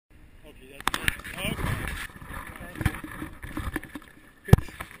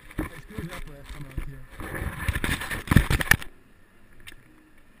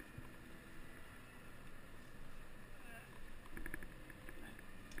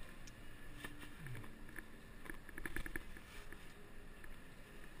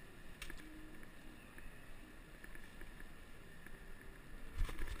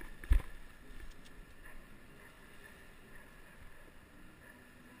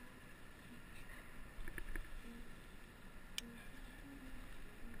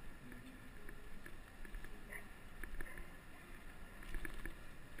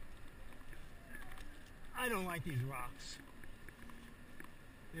don't like these rocks.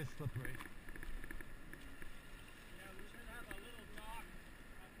 They're slippery. Yeah, we should have a little dock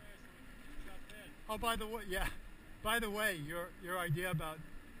up there so we can jump in. Oh, by the way, your idea about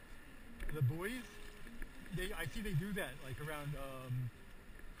the buoys, I see they do that like around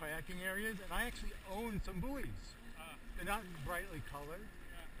kayaking areas, and I actually own some buoys. They're not brightly colored,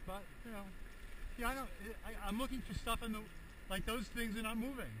 but you know, yeah, I'm looking for stuff in the like those things are not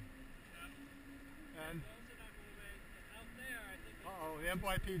moving. Yeah. And Those are not moving. And out there, I think. the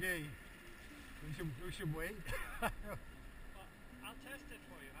NYPD. We should wait. Well, I'll test it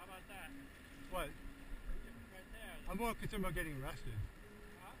for you. How about that? What? Right there. I'm more concerned about getting arrested.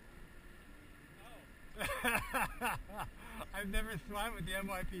 Huh? Oh. I've never swam with the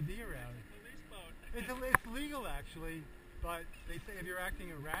NYPD around. Police boat. It's legal actually, but they say if you're acting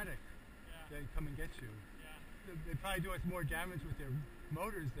erratic, they come and get you. Yeah. They probably do us more damage with their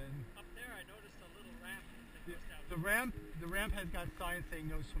motors than. Up there, I noticed a little ramp that goes down. The ramp has got signs saying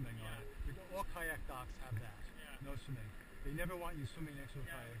no swimming on it. All kayak docks have that. Yeah. No swimming. They never want you swimming next to a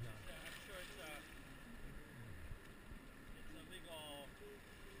kayak dock. I'm sure it's a legal.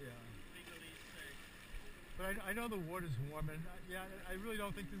 Yeah. Legalese thing. But I know the water's warm, and I really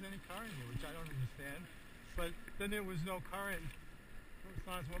don't think there's any current here, which I don't understand. But then there was no current. It's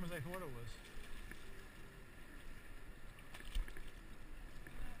not as warm as I thought it was.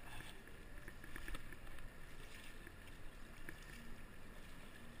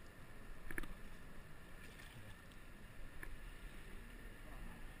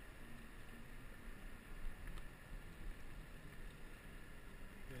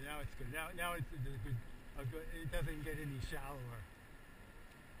 Yeah, now it's good. Now it's a good. It doesn't get any shallower.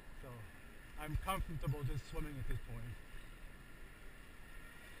 So I'm comfortable just swimming at this point.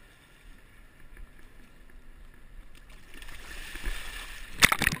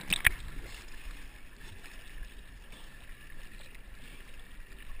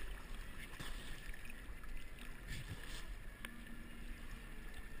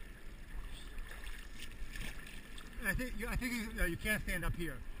 I think you can't stand up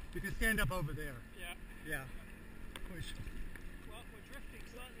here. You can stand up over there. Yeah. Yeah. Push. Well, we're drifting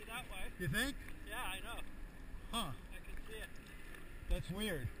slightly that way. You think? Yeah, I know. Huh. I can see it. That's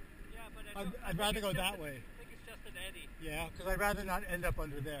weird. Yeah, but I'd rather go that way. I think it's just an eddy. Yeah, because I'd rather not end up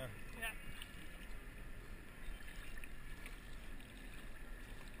under there. Yeah.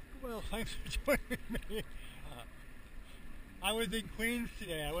 Well, thanks for joining me. I was in Queens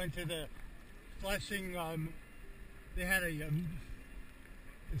today. I went to the Flushing. They had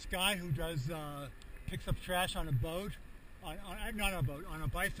this guy who does picks up trash on a boat, not on a boat, on a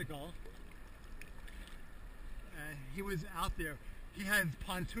bicycle. He was out there. He had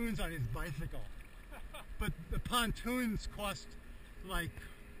pontoons on his bicycle, but the pontoons cost like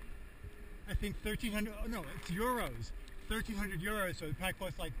I think 1,300. Oh no, it's euros. 1,300 euros. So it probably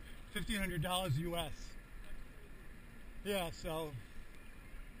costs like $1,500 US. Yeah. So.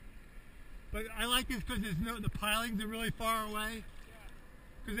 But I like this because the pilings are really far away.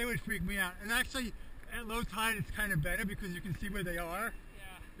 Because they would freak me out. And actually, at low tide, it's kind of better because you can see where they are.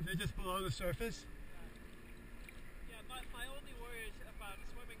 Yeah. If they're just below the surface. Yeah. My only worry is about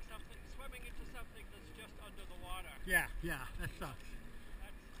swimming into something that's just under the water. Yeah, that sucks.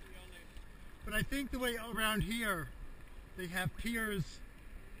 That's the only. But I think the way around here, they have piers.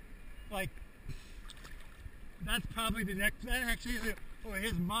 Like, that's probably the next. That actually is. Oh,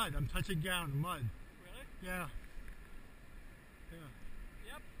 here's mud. I'm touching down mud. Really? Yeah.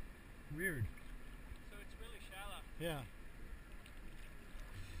 Yep. Weird. So it's really shallow. Yeah.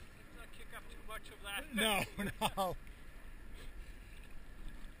 Let's not kick up too much of that. No.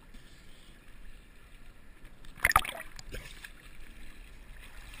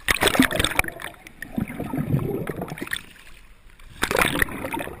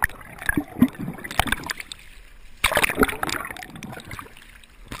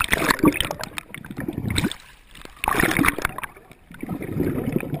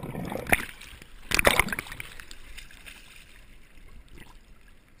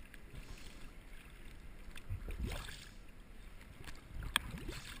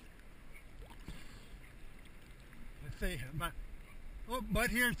 See, mud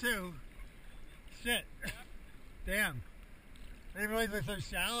here too. Shit. Yep. Damn. I didn't realize they're so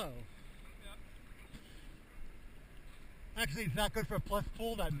shallow. Yep. Actually, it's not good for a plus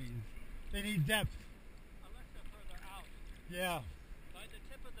pool, that means. They need depth. Unless they're further out. Yeah. By the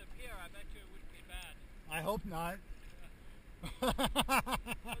tip of the pier, I bet you it wouldn't be bad. I hope not. Well,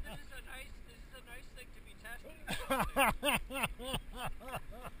 this is a nice thing to be testing.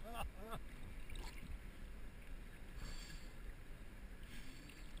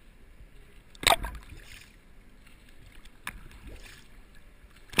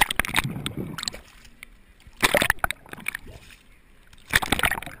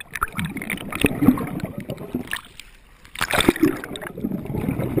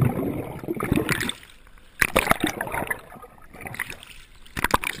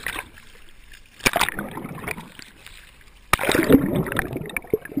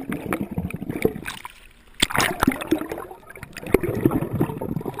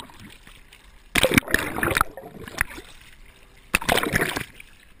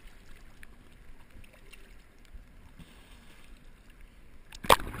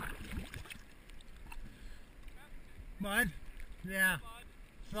 Mud? Yeah. Mud.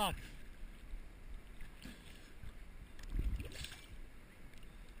 Sucks.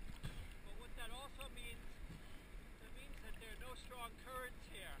 But what that also means, that means that there are no strong currents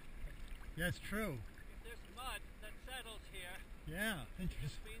here. That's true. If there's mud that settles here, Yeah. it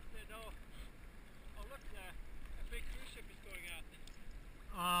just means there are no... Oh look, a big cruise ship is going out.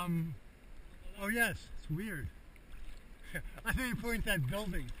 Oh yes, it's weird. I think you point at that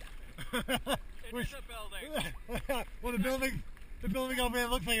building. It is a building. Well, the building over there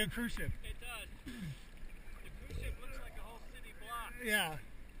looks like a cruise ship. It does. The cruise ship looks like a whole city block. Yeah.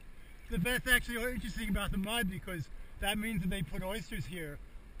 That's actually interesting about the mud because that means that they put oysters here,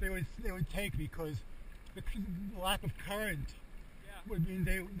 they would take because the lack of current would mean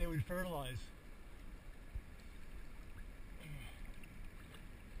they would fertilize.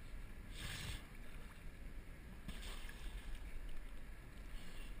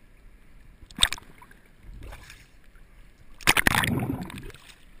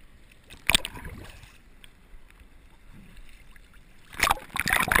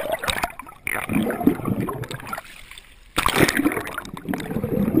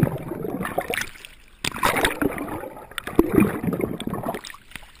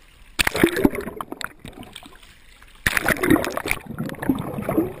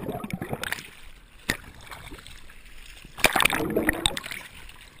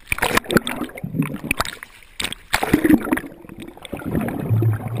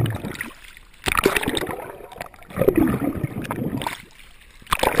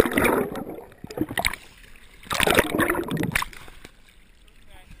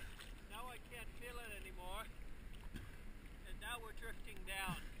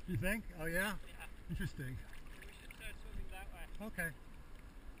 You think? Oh yeah? Yeah. Interesting. We should start swimming that way. Okay.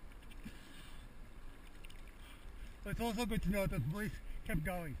 But it's also good to know that the police kept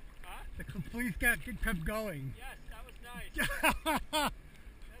going. Huh? The police kept going. Yes, that was nice. That's a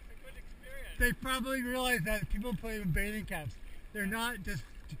good experience. They probably realized that people play with bathing caps. They're not just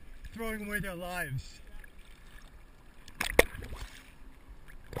throwing away their lives.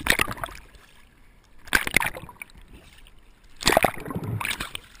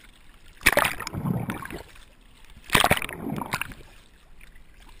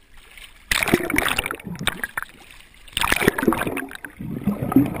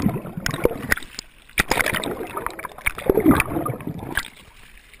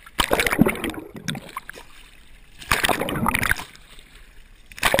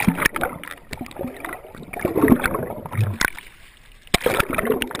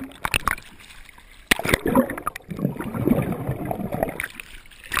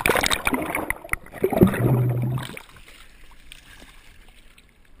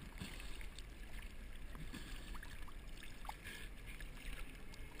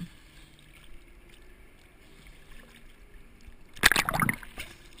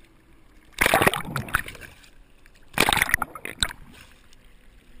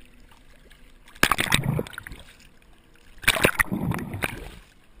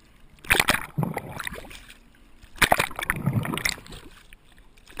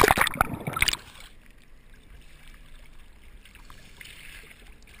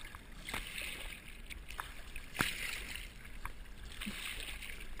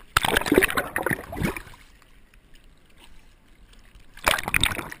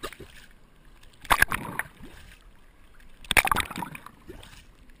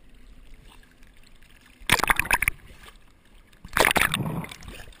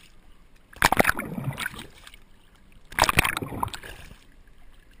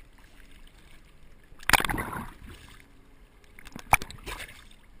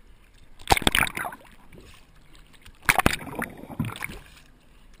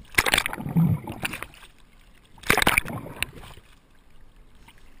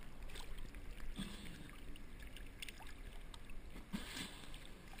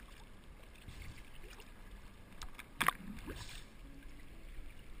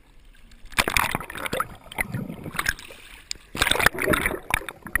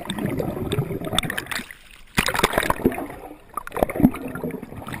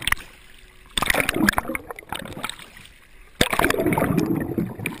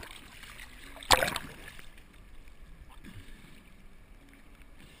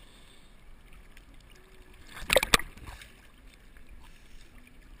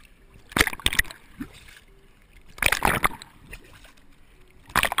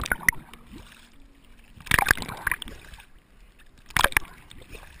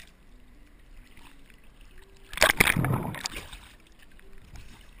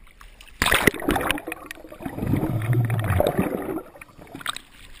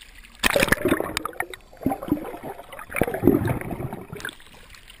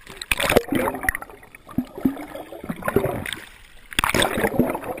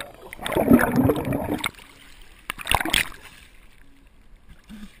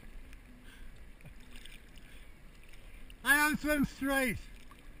 them straight.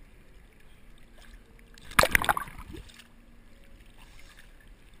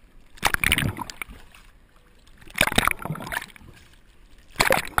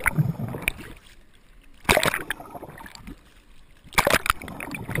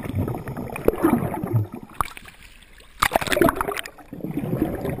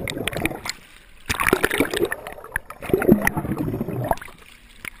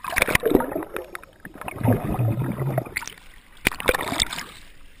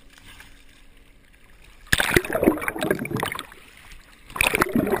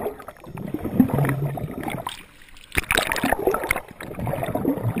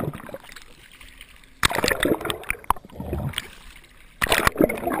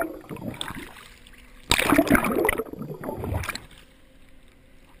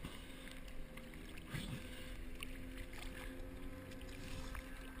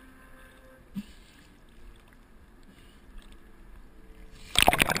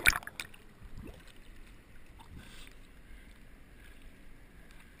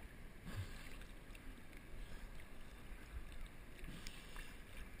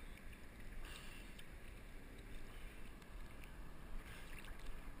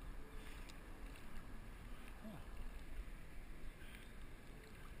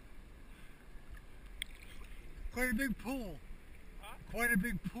 Quite a big pool. Huh? Quite a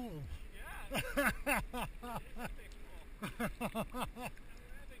big pool. Yeah. It is a big pool. We're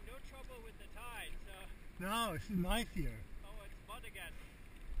having no trouble with the tide, so... No, it's nice here. Oh, it's mud again.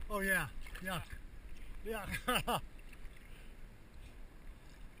 Oh yeah, yuck. Yeah. This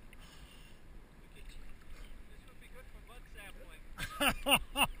would be good for mud sampling. It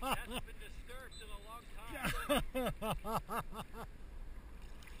hasn't been disturbed in a long time.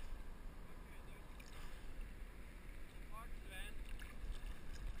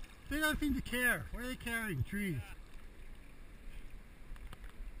 They don't seem to care. What are they carrying? Trees.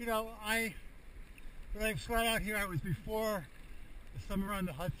 You know, when I swam out here, I was before the summer on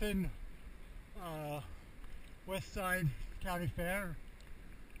the Hudson, West Side County Fair,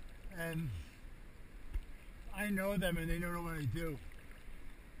 and I know them and they don't know what I do.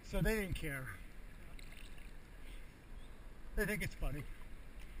 So they didn't care. They think it's funny.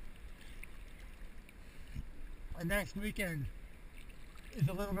 And next weekend is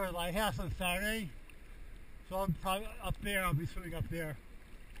the Little Bird Lighthouse on Saturday, so I'll probably up there. I'll be swimming up there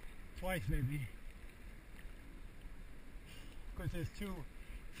twice maybe, because there's 2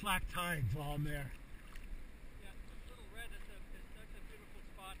 slack tides while I'm there. Yeah, Little Red is such a beautiful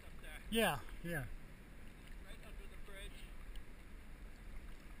spot up there. Yeah, yeah. Right under the bridge.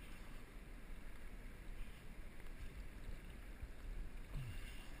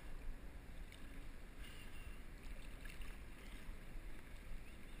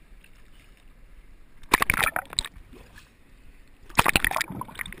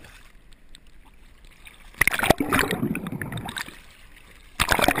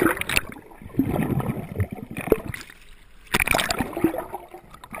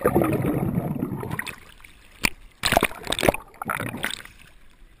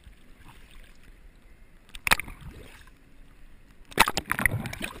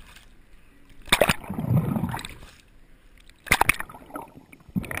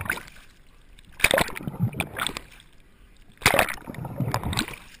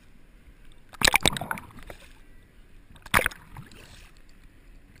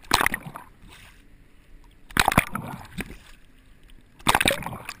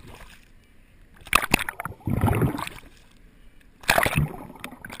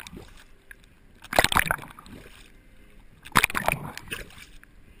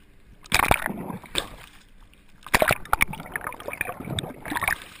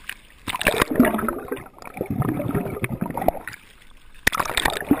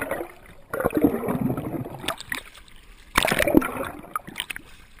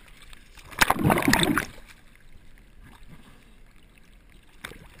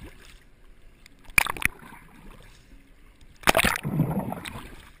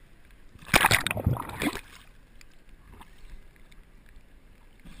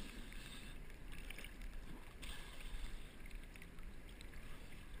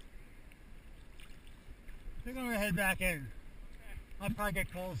 I think I'm gonna head back in. Okay. I'll probably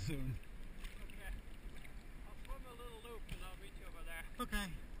get cold soon. Okay. I'll swim a little loop and I'll meet you over there. Okay.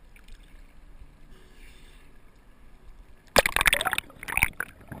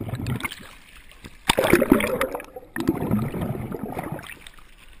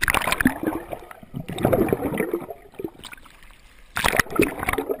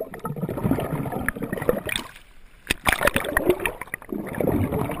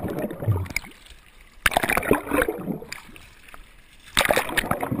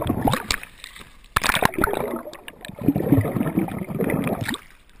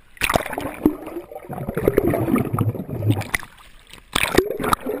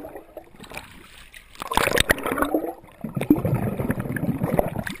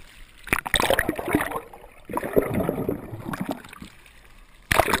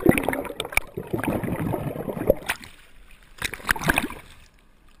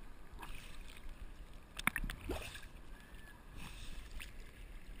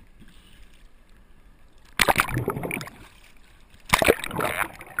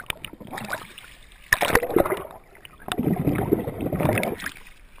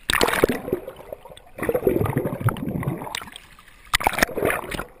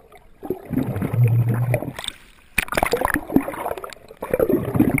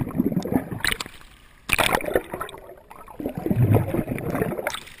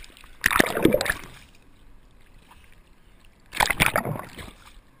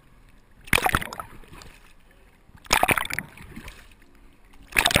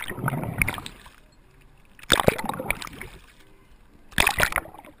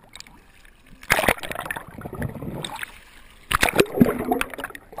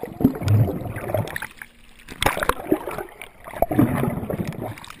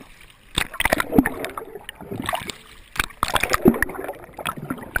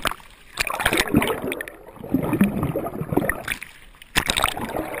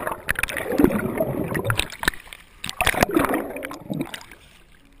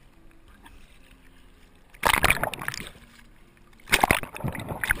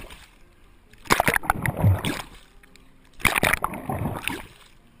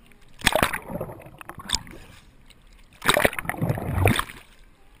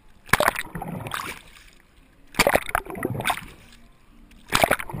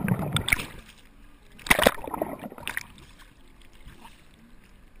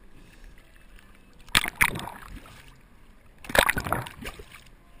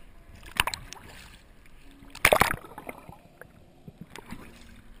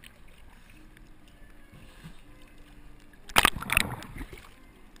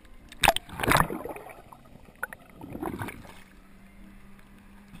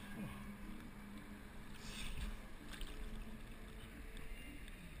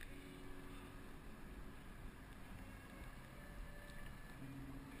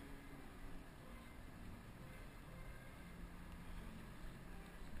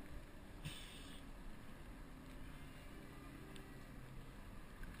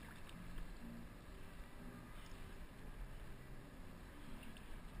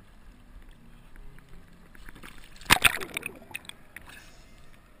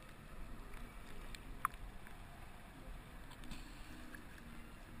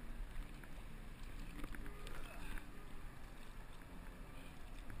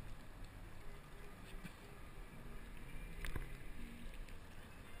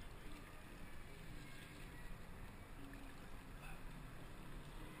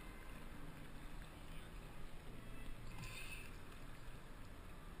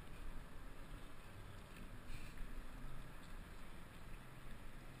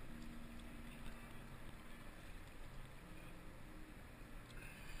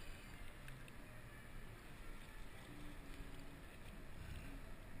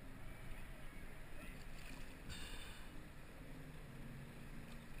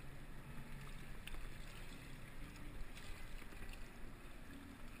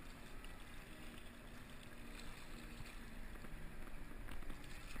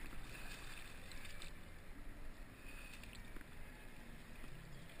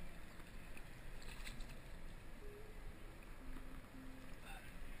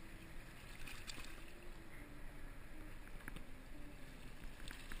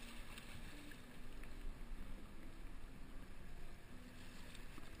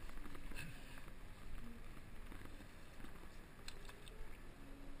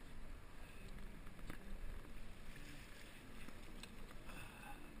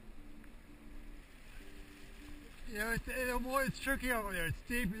 it's tricky over there. It's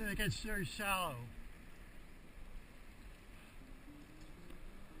deep and it gets very shallow.